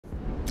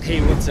Hey,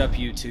 what's up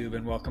YouTube,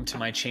 and welcome to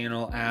my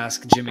channel,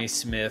 Ask Jimmy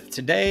Smith.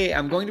 Today,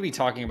 I'm going to be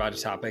talking about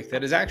a topic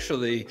that is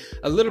actually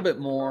a little bit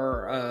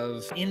more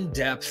of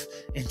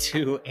in-depth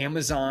into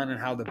Amazon and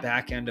how the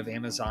back end of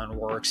Amazon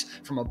works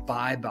from a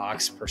buy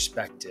box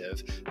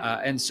perspective.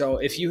 And so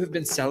if you have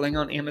been selling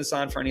on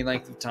Amazon for any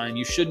length of time,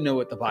 you should know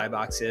what the buy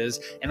box is.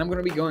 And I'm going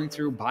to be going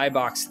through buy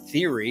box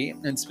theory,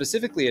 and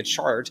specifically a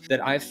chart that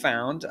I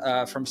found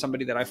from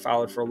somebody that I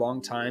followed for a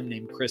long time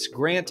named Chris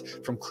Grant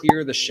from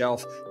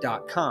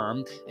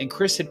cleartheshelf.com. And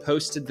Chris had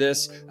posted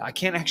this. I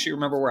can't actually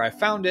remember where I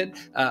found it,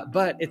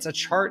 but it's a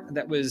chart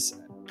that was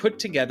put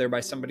together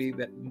by somebody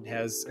that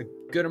has a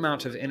good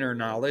amount of inner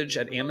knowledge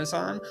at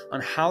Amazon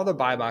on how the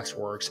buy box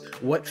works,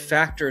 what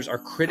factors are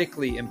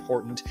critically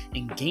important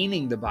in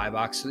gaining the buy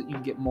box so that you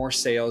can get more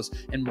sales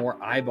and more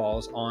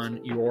eyeballs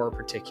on your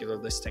particular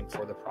listing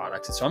for the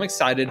product. And so I'm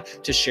excited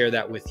to share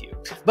that with you.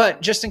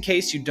 But just in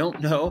case you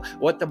don't know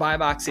what the buy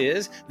box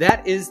is,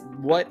 that is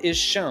what is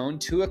shown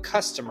to a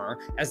customer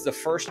as the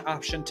first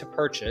option to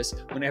purchase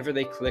whenever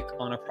they click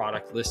on a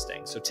product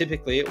listing. So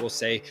typically it will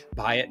say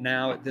buy it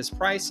now at this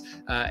price,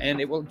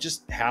 and it will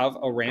just have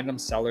a random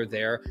seller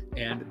there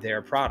and their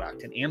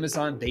product. And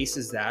Amazon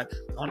bases that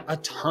on a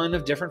ton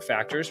of different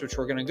factors, which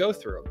we're going to go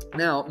through.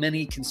 Now,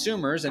 many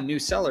consumers and new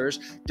sellers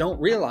don't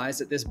realize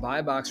that this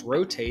buy box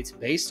rotates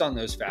based on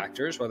those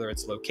factors, whether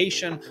it's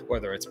location,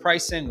 whether it's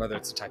pricing, whether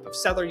it's the type of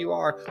seller you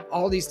are,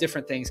 all these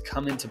different things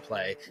come into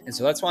play. And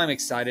so that's why I'm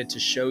excited to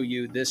show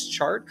you this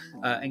chart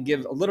and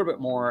give a little bit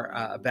more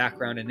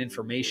background and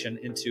information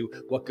into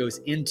what goes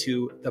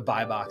into the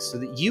buy box so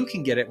that you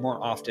can get it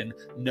more often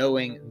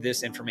knowing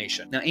this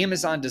information. Now,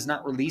 Amazon does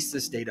not release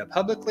this data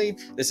publicly.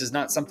 This is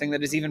not something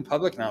that is even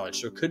public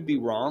knowledge, so it could be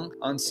wrong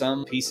on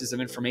some pieces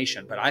of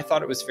information, but I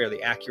thought it was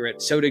fairly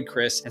accurate. So did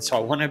Chris, and so I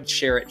want to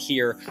share it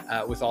here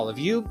with all of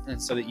you, and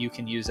so that you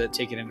can use it,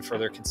 take it into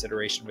further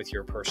consideration with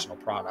your personal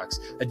products.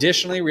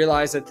 Additionally,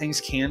 realize that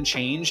things can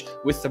change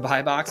with the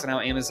buy box and how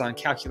Amazon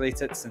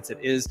calculates it, since it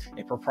is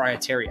a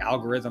proprietary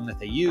algorithm that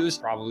they use,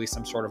 probably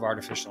some sort of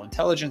artificial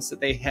intelligence that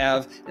they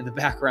have in the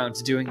background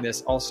doing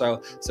this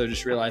also. So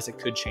just realize it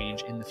could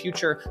change in the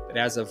future, but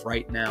as of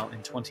right now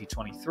in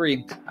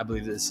 2023, I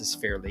believe this is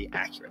fairly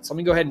accurate. So let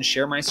me go ahead and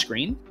share my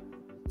screen.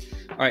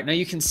 All right, now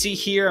you can see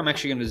here, I'm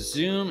actually going to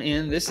zoom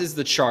in. This is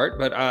the chart,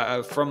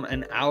 but from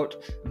an out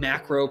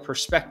macro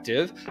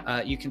perspective,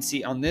 you can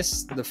see on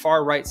this, the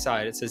far right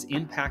side, it says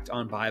impact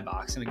on buy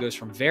box, and it goes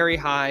from very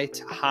high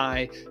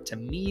to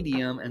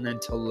medium and then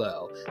to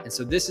low. And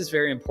so this is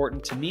very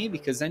important to me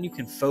because then you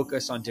can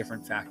focus on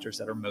different factors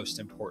that are most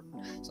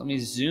important. So let me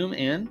zoom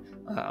in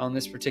on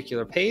this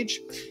particular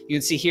page. You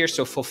can see here,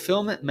 so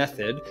fulfillment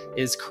method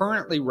is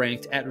currently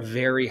ranked at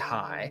very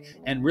high.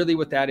 And really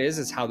what that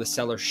is how the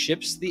seller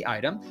ships the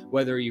item,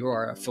 whether you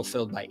are a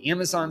fulfilled by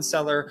Amazon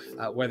seller,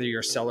 whether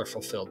you're seller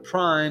fulfilled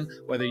Prime,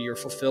 whether you're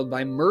fulfilled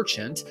by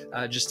merchant,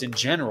 just in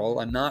general,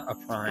 and not a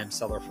Prime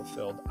seller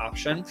fulfilled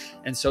option.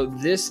 And so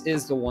this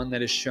is the one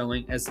that is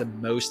showing as the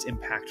most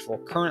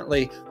impactful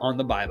currently on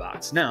the buy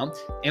box. Now,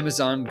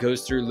 Amazon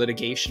goes through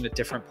litigation at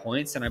different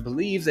points, and I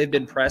believe they've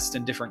been pressed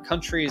in different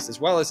countries as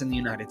well as in the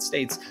United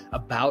States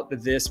about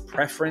this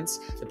preference,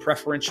 the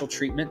preferential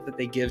treatment that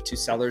they give to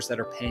sellers that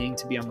are paying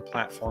to be on the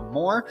platform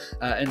more.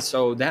 And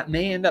so that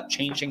may end up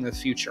changing in the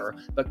future,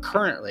 but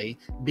currently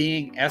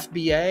being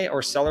FBA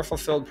or seller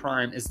fulfilled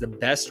Prime is the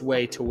best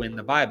way to win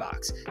the buy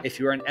box. If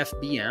you're an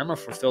FBM or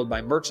fulfilled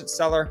by merchant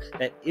seller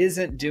that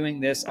isn't doing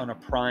this on a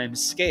Prime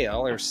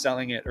scale or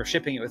selling it or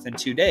shipping it within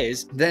 2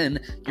 days, then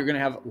you're going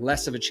to have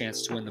less of a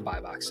chance to win the buy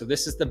box. So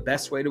this is the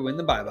best way to win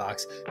the buy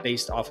box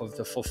based off of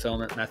the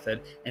fulfillment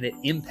method, and it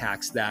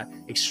impacts that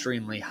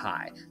extremely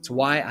high. It's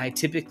why I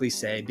typically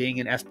say being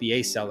an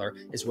FBA seller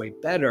is way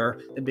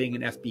better than being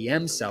an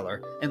FBM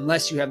seller,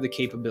 unless you have the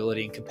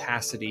capability and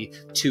capacity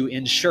to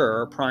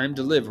ensure Prime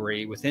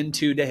delivery within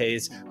 2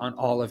 days on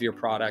all of your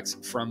products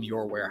from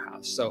your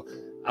warehouse. So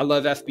I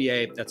love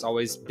FBA. That's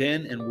always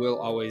been and will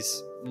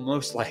always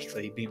most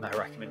likely be my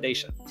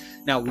recommendation.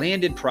 Now,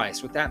 landed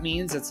price, what that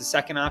means, it's the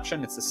second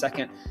option. It's the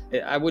second,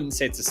 I wouldn't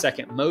say it's the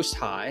second most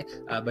high,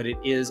 but it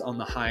is on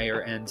the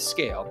higher end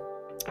scale.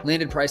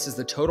 Landed price is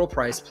the total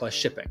price plus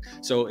shipping.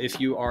 So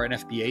if you are an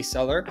FBA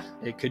seller,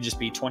 it could just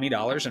be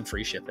 $20 and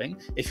free shipping.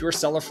 If you're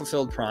seller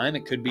fulfilled Prime,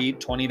 it could be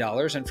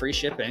 $20 and free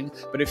shipping.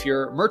 But if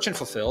you're merchant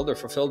fulfilled or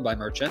fulfilled by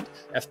merchant,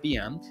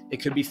 FBM, it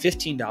could be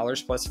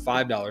 $15 plus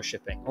 $5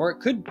 shipping. Or it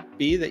could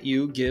be that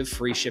you give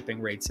free shipping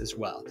rates as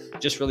well.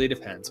 It just really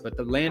depends. But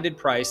the landed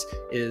price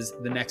is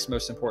the next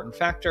most important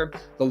factor.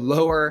 The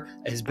lower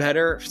is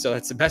better. So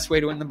that's the best way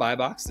to win the buy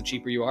box. The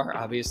cheaper you are,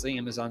 obviously,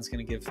 Amazon's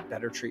going to give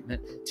better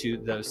treatment to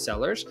those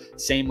sellers.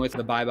 Same with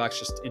the buy box,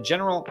 just in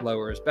general,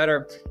 lower is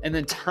better. And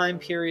then time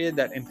period,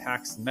 that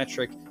impacts the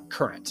metric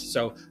current.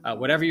 So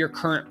whatever your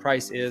current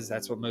price is,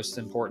 that's what most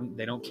important.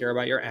 They don't care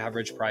about your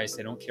average price.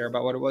 They don't care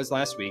about what it was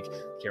last week.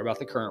 They care about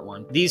the current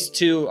one. These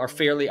two are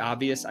fairly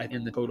obvious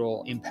in the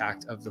total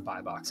impact of the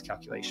buy box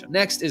calculation.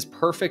 Next is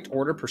perfect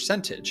order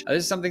percentage.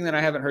 This is something that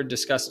I haven't heard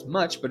discussed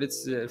much, but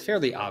it's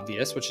fairly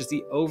obvious, which is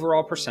the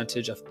overall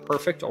percentage of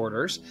perfect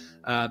orders.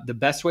 The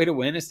best way to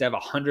win is to have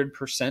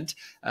 100%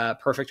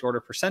 perfect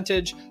order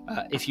percentage.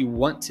 If you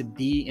want to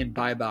be in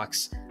buy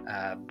box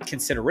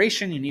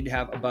consideration, you need to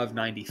have above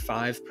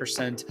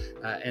 95%.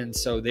 And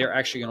so they're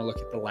actually going to look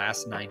at the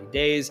last 90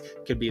 days.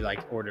 It could be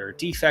like order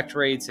defect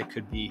rates. It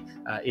could be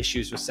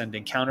issues with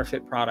sending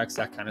counterfeit products,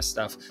 that kind of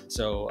stuff.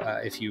 So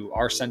if you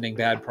are sending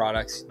bad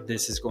products,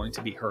 this is going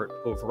to be hurt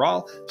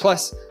overall.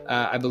 Plus,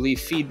 I believe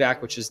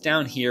feedback, which is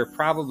down here,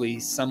 probably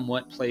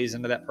somewhat plays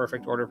into that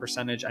perfect order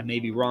percentage. I may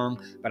be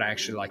wrong, but I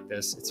actually like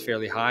this. It's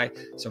fairly high.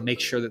 So make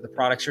sure that the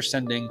products you're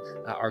sending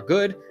are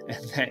good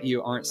and that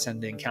you aren't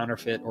sending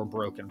counterfeit or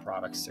broken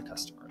products to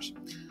customers.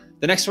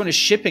 The next one is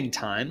shipping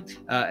time,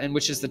 and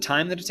which is the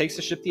time that it takes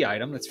to ship the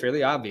item. That's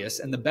fairly obvious.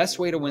 And the best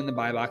way to win the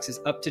buy box is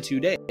up to 2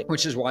 days,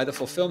 which is why the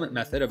fulfillment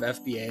method of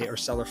FBA or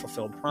seller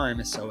fulfilled prime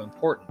is so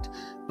important.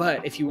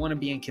 But if you want to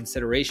be in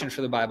consideration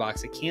for the buy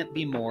box, it can't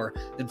be more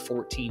than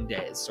 14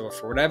 days. So if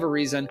for whatever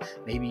reason,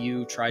 maybe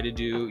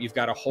you've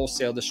got a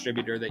wholesale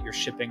distributor that you're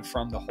shipping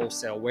from the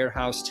wholesale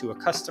warehouse to a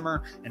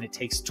customer and it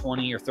takes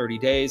 20 or 30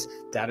 days,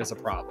 that is a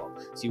problem.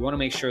 So you want to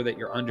make sure that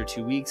you're under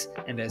 2 weeks,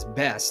 and as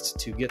best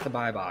to get the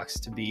buy box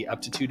to be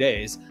up to 2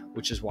 days,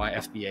 which is why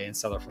FBA and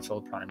seller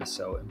fulfilled prime is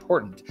so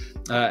important.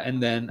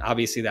 And then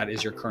obviously that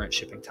is your current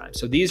shipping time.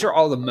 So these are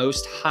all the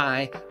most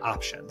high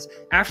options.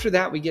 After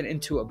that, we get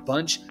into a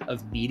bunch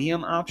of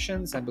medium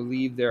options. I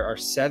believe there are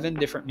 7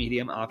 different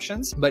medium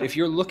options, but if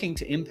you're looking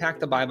to impact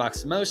the buy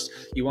box the most,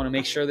 you want to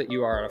make sure that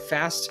you are at a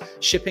fast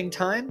shipping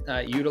time,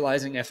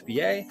 utilizing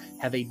FBA,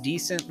 have a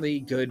decently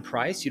good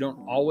price. You don't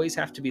always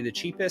have to be the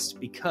cheapest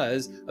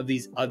because of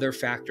these other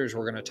factors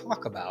we're going to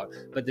talk about,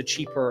 but the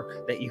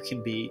cheaper that you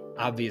can be,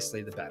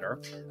 obviously the better,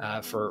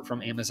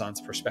 from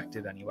Amazon's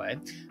perspective anyway.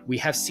 We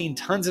have seen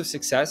tons of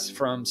success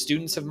from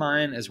students of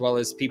mine, as well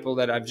as people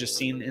that I've just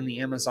seen in the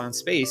Amazon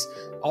space,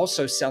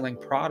 also selling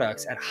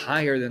products at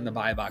higher than the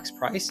buy box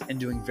price and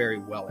doing very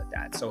well at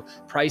that. So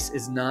price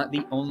is not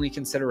the only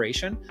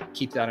consideration.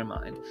 Keep that in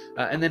mind.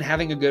 And then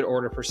having a good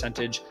order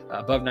percentage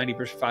above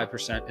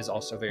 95% is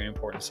also very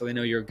important. So they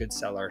know you're a good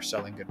seller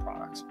selling good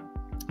products.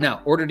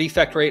 Now, order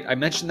defect rate, I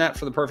mentioned that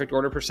for the perfect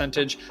order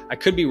percentage. I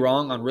could be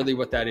wrong on really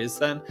what that is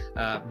then,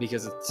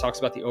 because it talks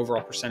about the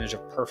overall percentage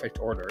of perfect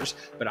orders,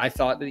 but I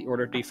thought that the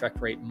order defect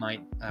rate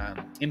might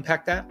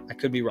impact that. I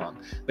could be wrong.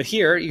 But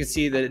here you can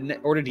see the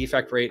order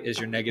defect rate is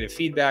your negative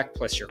feedback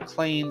plus your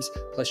claims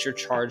plus your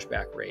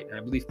chargeback rate. And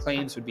I believe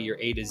claims would be your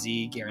A to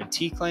Z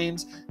guarantee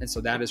claims. And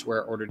so that is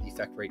where order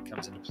defect rate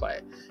comes into play.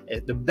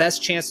 The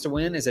best chance to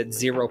win is at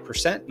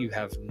 0%. You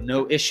have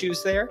no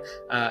issues there.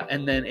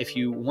 And then if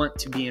you want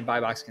to be in buy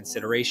box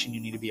consideration, you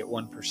need to be at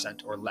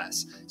 1% or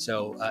less.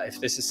 So if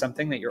this is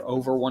something that you're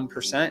over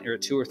 1%, you're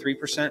at 2 or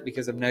 3%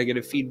 because of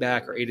negative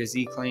feedback or A to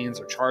Z claims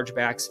or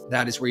chargebacks,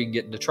 that is where you can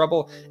get into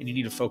trouble, and you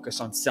need to focus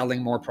on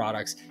selling more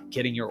products,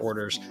 getting your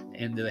orders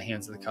into the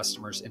hands of the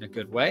customers in a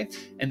good way.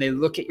 And they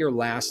look at your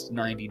last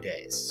 90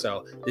 days.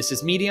 So this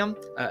is medium.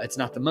 It's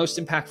not the most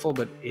impactful,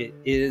 but it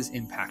is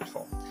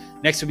impactful.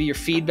 Next would be your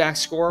feedback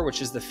score,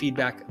 which is the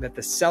feedback that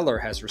the seller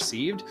has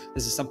received.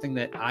 This is something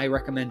that I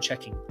recommend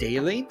checking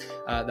daily.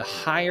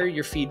 The higher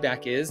your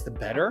feedback is, the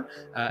better.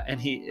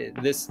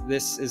 This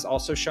is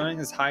also showing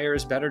as higher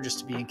is better, just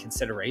to be in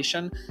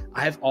consideration.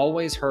 I've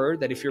always heard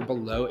that if you're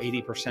below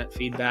 80%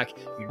 feedback,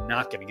 you're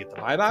not going to get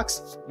the buy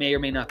box. May or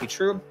may not be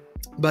true.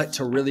 But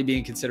to really be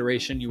in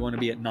consideration, you want to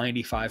be at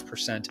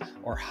 95%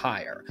 or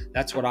higher.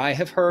 That's what I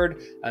have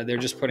heard. They're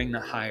just putting the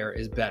higher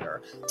is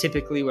better.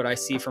 Typically, what I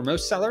see for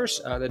most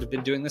sellers that have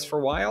been doing this for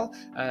a while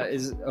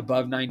is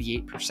above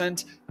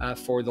 98%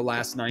 for the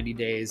last 90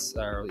 days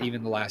or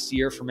even the last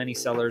year for many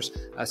sellers.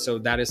 So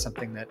that is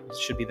something that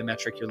should be the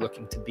metric you're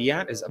looking to be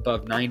at, is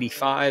above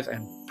 95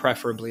 and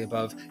preferably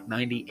above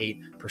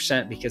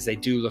 98%, because they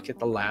do look at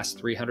the last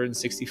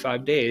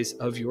 365 days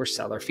of your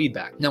seller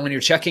feedback. Now, when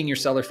you're checking your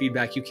seller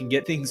feedback, you can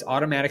get things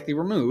automatically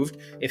removed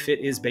if it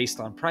is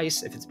based on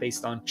price, if it's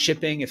based on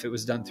shipping, if it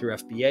was done through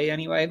FBA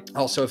anyway.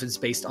 Also, if it's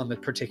based on the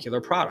particular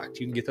product,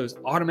 you can get those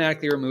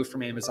automatically removed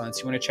from Amazon.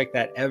 So you want to check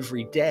that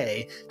every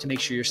day to make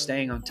sure you're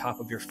staying on top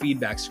of your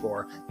feedback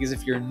score, because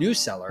if you're a new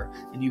seller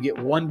and you get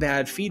one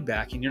bad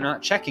feedback and you're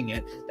not checking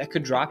it, that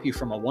could drop you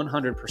from a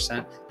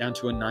 100% down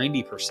to a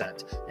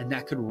 90%. And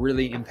that could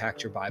really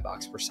impact your buy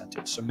box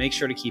percentage. So make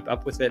sure to keep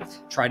up with it.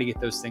 Try to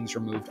get those things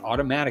removed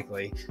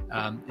automatically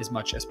as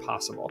much as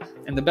possible.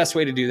 And the best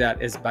way to do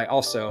that is by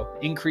also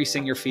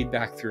increasing your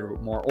feedback through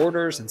more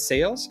orders and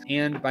sales,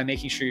 and by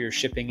making sure you're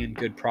shipping in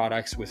good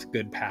products with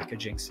good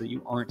packaging so that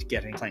you aren't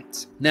getting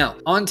complaints. Now,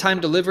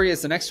 on-time delivery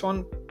is the next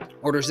one.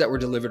 Orders that were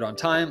delivered on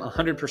time,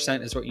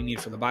 100% is what you need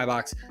for the buy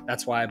box.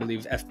 That's why I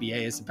believe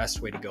FBA is the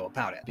best way to go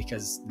about it,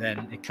 because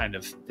then it kind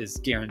of is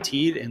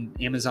guaranteed in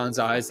Amazon's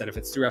eyes that if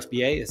it's through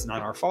FBA, it's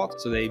not our fault.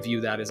 So they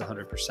view that as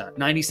 100%.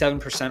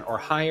 97% or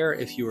higher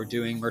if you are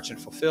doing merchant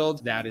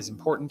fulfilled, that is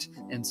important.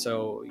 And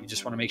so you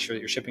just want to make sure that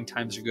your shipping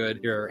times are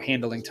good, your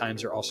handling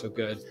times are also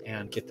good,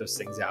 and get those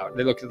things out.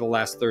 They look at the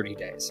last 30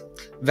 days.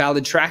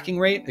 Valid tracking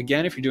rate,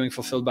 again, if you're doing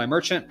fulfilled by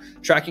merchant,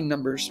 tracking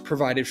numbers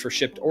provided for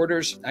shipped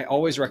orders. I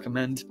always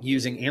recommend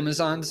using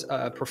Amazon's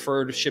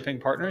preferred shipping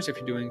partners if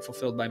you're doing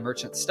fulfilled by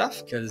merchant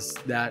stuff, because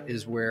that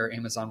is where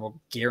Amazon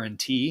will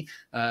guarantee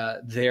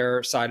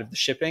their side of the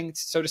shipping,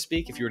 so to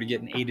speak. If you were to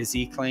get an A to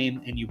Z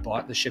claim and you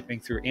bought the shipping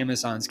through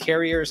Amazon's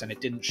carriers and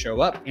it didn't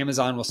show up,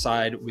 Amazon will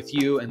side with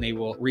you and they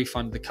will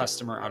refund the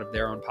customer out of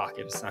their own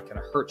pocket. It's not going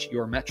to hurt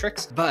your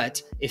metrics.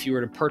 But if you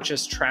were to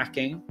purchase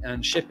tracking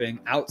and shipping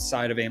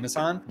outside of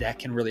Amazon, that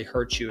can really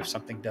hurt you if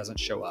something doesn't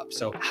show up.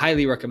 So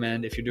highly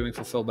recommend, if you're doing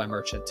fulfilled by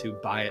merchant, to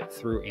buy it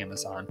through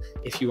Amazon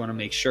if you want to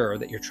make sure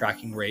that your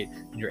tracking rate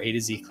and your A to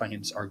Z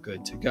claims are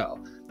good to go.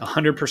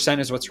 100%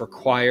 is what's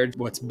required,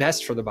 what's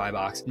best for the buy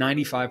box.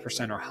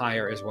 95% or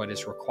higher is what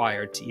is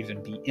required to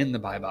even be in the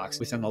buy box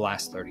within the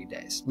last 30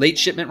 days. Late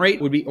shipment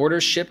rate would be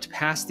orders shipped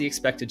past the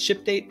expected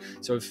ship date.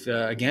 So if,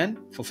 again,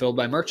 fulfilled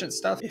by merchant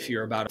stuff, if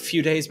you're about a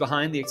few days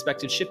behind the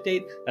expected ship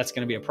date, that's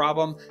going to be a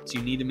problem. So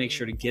you need to make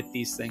sure to get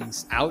these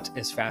things out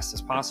as fast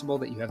as possible,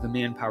 that you have the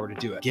manpower to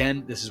do it.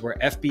 Again, this is where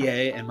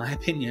FBA, in my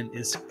opinion,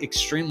 is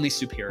extremely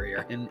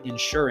superior in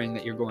ensuring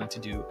that you're going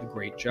to do a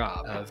great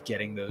job of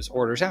getting those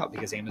orders out,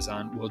 because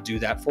Amazon will do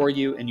that for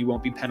you and you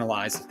won't be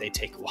penalized if they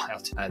take a while.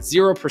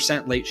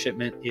 0% late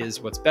shipment is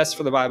what's best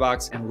for the buy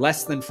box, and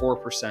less than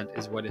 4%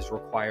 is what is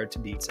required to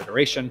be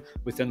consideration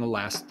within the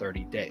last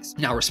 30 days.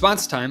 Now,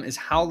 response time is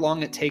how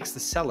long it takes the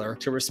seller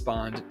to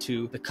respond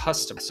to the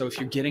customer. So if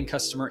you're getting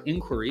customer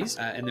inquiries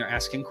and they're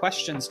asking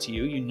questions to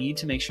you, you need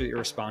to make sure that you're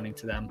responding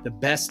to them. The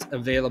best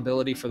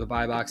availability for the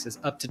buy box is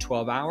up to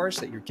 12 hours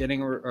that you're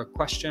getting a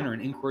question or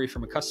an inquiry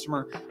from a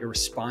customer, you're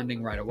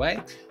responding right away.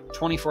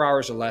 24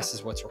 hours or less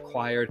is what's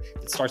required.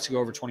 If it starts to go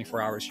over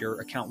 24 hours, your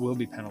account will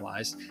be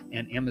penalized,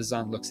 and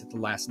Amazon looks at the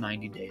last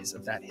 90 days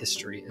of that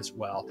history as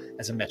well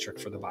as a metric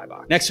for the buy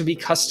box. Next would be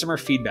customer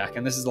feedback,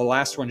 and this is the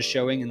last one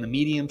showing in the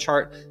medium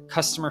chart.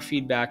 Customer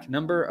feedback,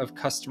 number of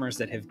customers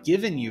that have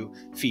given you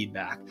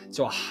feedback.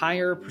 So a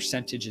higher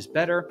percentage is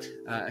better.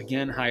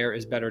 Again, higher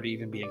is better to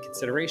even be in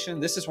consideration.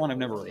 This is one I've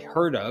never really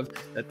heard of,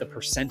 that the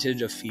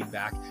percentage of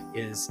feedback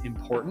is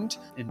important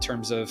in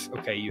terms of,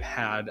 okay, you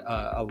had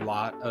a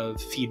lot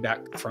of feedback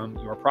from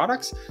your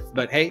products,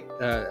 but hey,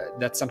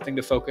 that's something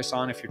to focus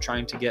on. If you're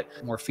trying to get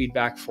more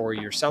feedback for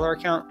your seller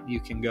account, you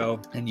can go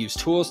and use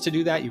tools to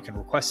do that. You can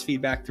request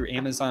feedback through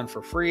Amazon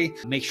for free.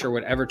 Make sure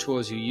whatever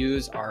tools you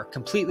use are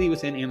completely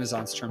within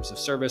Amazon's terms of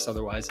service.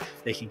 Otherwise,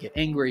 they can get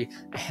angry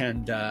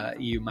and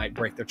you might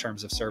break their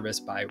terms of service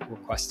by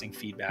requesting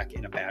feedback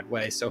in a bad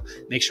way. So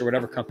make sure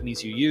whatever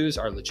companies you use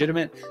are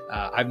legitimate.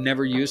 I've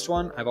never used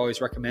one. I've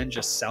always recommend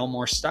just sell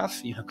more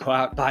stuff. Go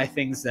out, buy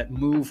things that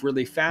move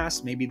really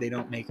fast. Maybe they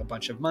don't make a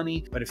bunch of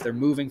money, but if they're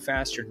moving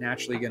fast, you're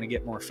naturally going to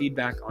get more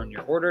feedback on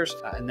your orders.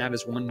 And that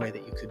is one way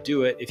that you could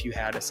do it if you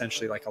had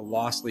essentially like a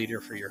loss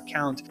leader for your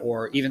account,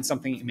 or even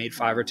something you made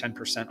 5 or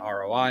 10%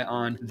 ROI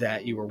on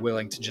that you were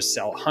willing to just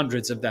sell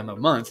hundreds of them a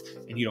month,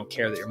 and you don't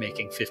care that you're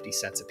making 50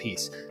 cents a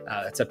piece.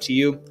 That's up to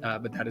you,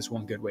 but that is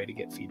one good way to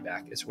get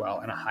feedback as well,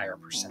 and a higher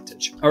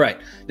percentage. All right,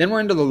 then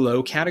we're into the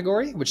low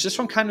category, which this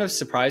one kind of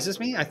surprises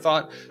me. I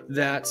thought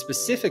that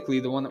specifically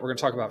the one that we're going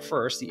to talk about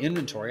first, the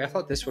inventory, I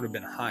thought this would have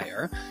been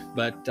higher,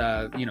 but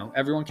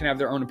everyone can have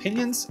their own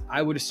opinions.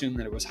 I would assume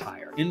that it was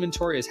higher.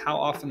 Inventory is how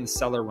often the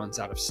seller runs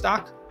out of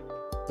stock.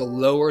 The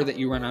lower that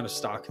you run out of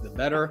stock, the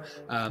better.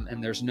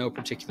 And there's no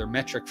particular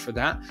metric for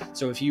that.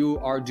 So if you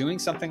are doing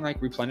something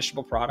like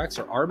replenishable products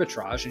or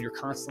arbitrage and you're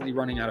constantly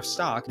running out of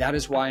stock, that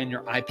is why in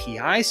your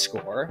IPI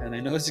score, and I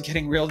know this is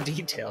getting real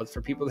detailed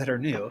for people that are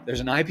new,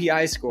 there's an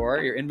IPI score,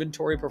 your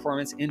inventory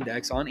performance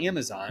index on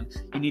Amazon.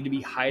 You need to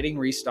be hiding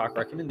restock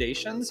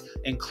recommendations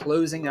and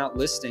closing out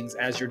listings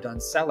as you're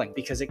done selling,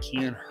 because it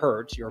can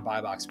hurt your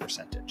buy box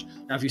percentage.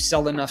 Now, if you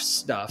sell enough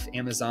stuff,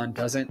 Amazon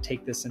doesn't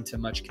take this into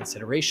much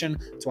consideration.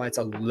 That's why it's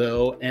a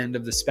low end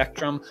of the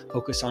spectrum.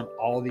 Focus on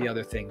all the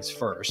other things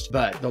first.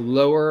 But the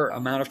lower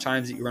amount of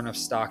times that you run off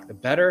stock, the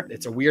better.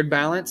 It's a weird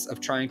balance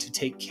of trying to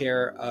take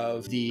care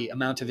of the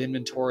amount of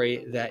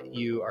inventory that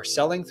you are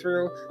selling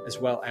through, as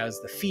well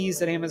as the fees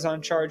that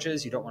Amazon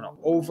charges. You don't want to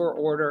over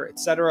order,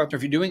 etc. So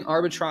if you're doing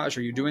arbitrage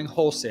or you're doing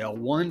wholesale,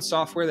 one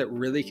software that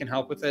really can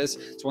help with this,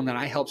 it's one that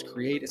I helped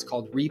create. It's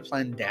called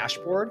Replen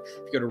Dashboard.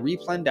 If you go to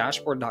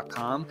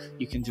replendashboard.com,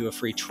 you can do a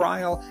free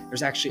trial.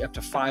 There's actually up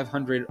to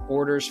 500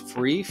 orders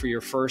free for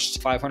your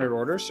first 500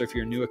 orders. So if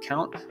you're a new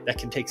account, that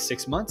can take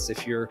 6 months.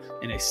 If you're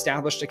an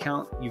established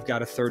account, you've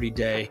got a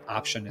 30-day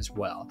option as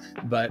well.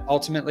 But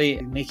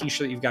ultimately, making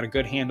sure that you've got a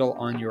good handle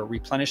on your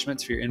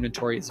replenishments for your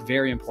inventory is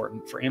very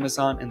important for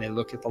Amazon, and they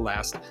look at the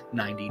last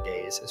 90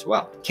 days as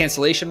well.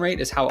 Cancellation rate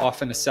is how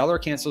often a seller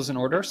cancels an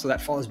order. So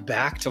that falls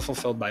back to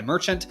fulfilled by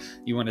merchant.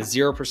 You want a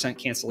 0%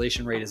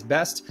 cancellation rate is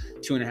best.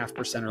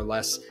 2.5% or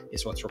less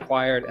is what's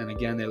required. And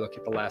again, they look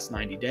at the last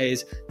 90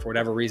 days. For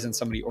whatever reason,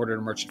 somebody ordered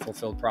a merchant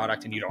fulfilled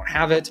product and you don't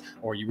have it,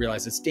 or you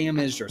realize it's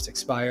damaged or it's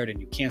expired and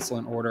you cancel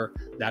an order,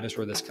 that is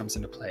where this comes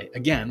into play.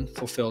 Again,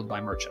 fulfilled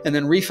by merchant. And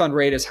then refund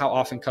rate is how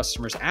often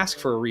customers ask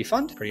for a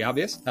refund. Pretty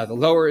obvious. The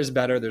lower is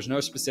better. There's no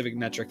specific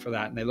metric for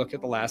that. And they look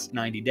at the last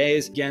 90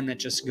 days. Again, that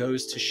just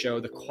goes to show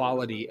the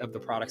quality of the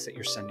products that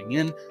you're sending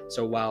in.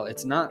 So while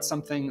it's not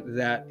something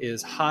that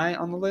is high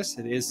on the list,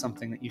 it is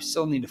something that you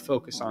still need to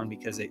focus on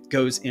because it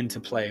goes into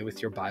play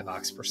with your buy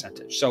box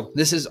percentage. So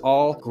this is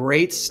all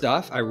great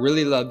stuff. I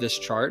really love this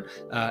chart.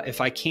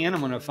 If I can, I'm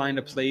going to find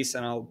a place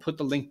and I'll put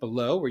the link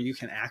below where you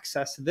can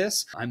access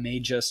this. I may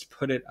just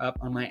put it up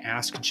on my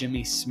Ask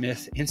Jimmy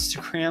Smith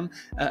Instagram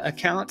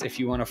account. If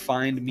you want to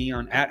find me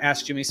on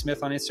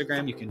 @AskJimmySmith on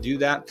Instagram, you can do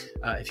that.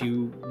 If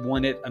you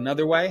want it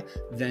another way,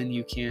 then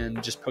you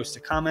can just post a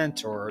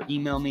comment or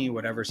email me,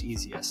 whatever's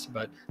easiest.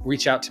 But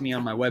reach out to me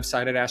on my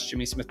website at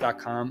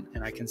AskJimmySmith.com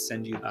and I can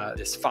send you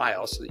this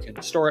file so that you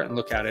can store it and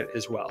look at it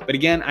as well. But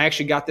again, I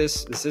actually got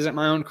this. This isn't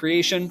my own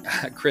creation.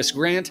 Chris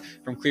Grant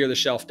from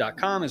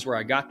ClearTheShelf.com is where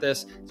I got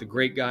this. He's a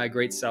great guy,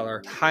 great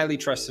seller, highly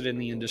trusted in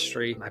the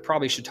industry. I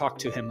probably should talk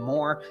to him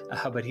more,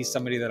 but he's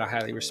somebody that I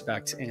highly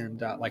respect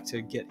and like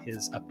to get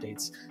his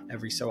updates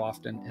every so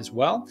often as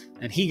well.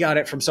 And he got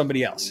it from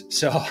somebody else.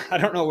 So I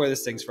don't know where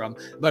this thing's from,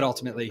 but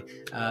ultimately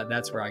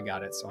that's where I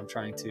got it. So I'm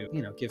trying to,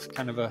 give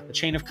kind of a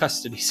chain of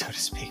custody, so to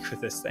speak,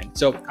 with this thing.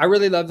 So I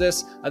really love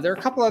this. There are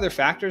a couple other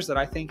factors that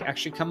I think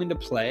actually come into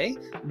play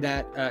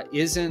that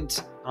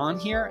isn't on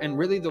here, and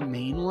really the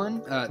main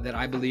one that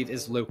I believe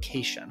is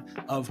location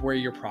of where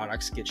your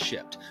products get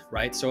shipped,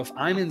 right? So if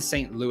I'm in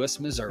St. Louis,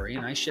 Missouri,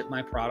 and I ship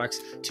my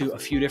products to a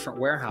few different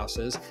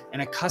warehouses,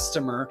 and a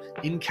customer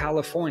in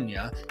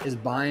California is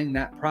buying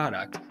that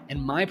product,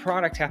 and my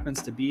product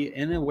happens to be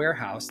in a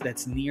warehouse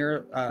that's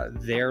near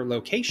their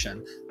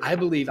location, I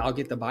believe I'll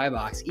get the buy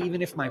box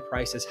even if my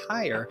price is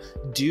higher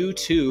due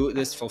to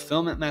this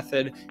fulfillment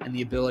method and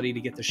the ability to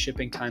get the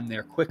shipping time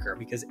there quicker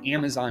because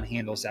Amazon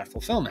handles that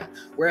fulfillment.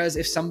 Whereas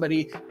if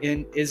somebody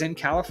is in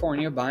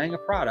California buying a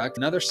product,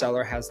 another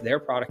seller has their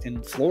product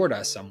in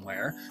Florida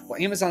somewhere,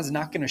 well, Amazon's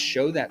not going to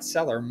show that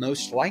seller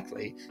most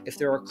likely if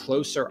there are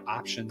closer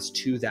options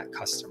to that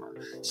customer.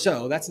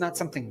 So that's not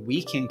something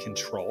we can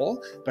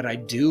control, but I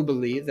do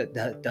believe that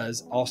that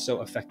does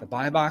also affect the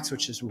buy box,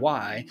 which is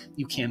why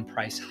you can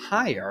price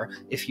higher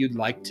if you'd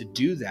like to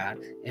do that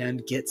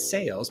and get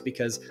sales,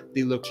 because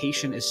the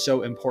location is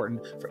so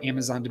important for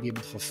Amazon to be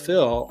able to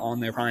fulfill on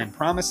their Prime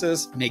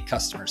promises, make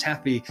customers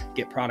happy,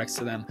 get products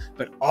to them.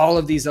 But all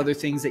of these other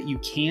things that you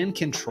can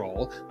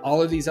control,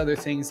 all of these other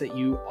things that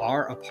you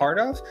are a part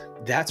of,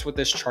 that's what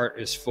this chart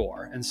is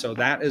for. And so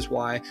that is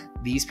why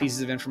these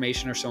pieces of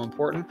information are so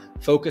important.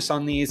 Focus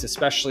on these,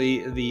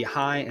 especially the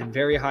high and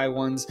very high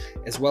ones,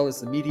 as well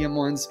as the medium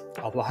ones.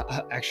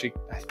 Actually,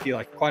 I feel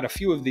like quite a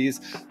few of these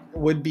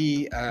would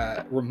be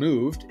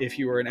removed if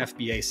you were an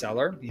FBA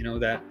seller.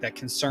 That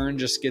concern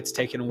just gets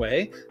taken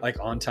away, like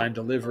on-time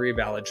delivery,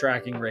 valid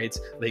tracking rates,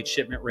 late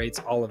shipment rates,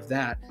 all of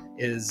that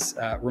is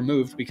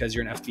removed because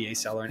you're an FBA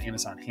seller and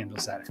Amazon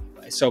handles that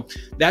anyway. So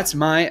that's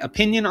my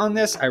opinion on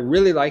this. I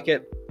really like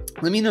it.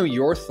 Let me know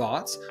your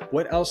thoughts.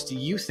 What else do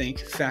you think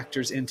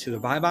factors into the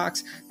buy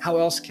box? How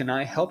else can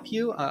I help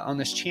you on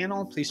this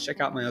channel? Please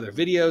check out my other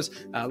videos,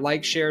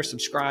 like, share,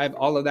 subscribe,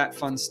 all of that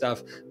fun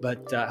stuff.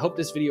 But I hope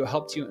this video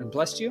helped you and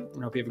blessed you.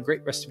 And I hope you have a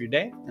great rest of your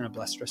day and a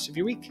blessed rest of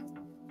your week.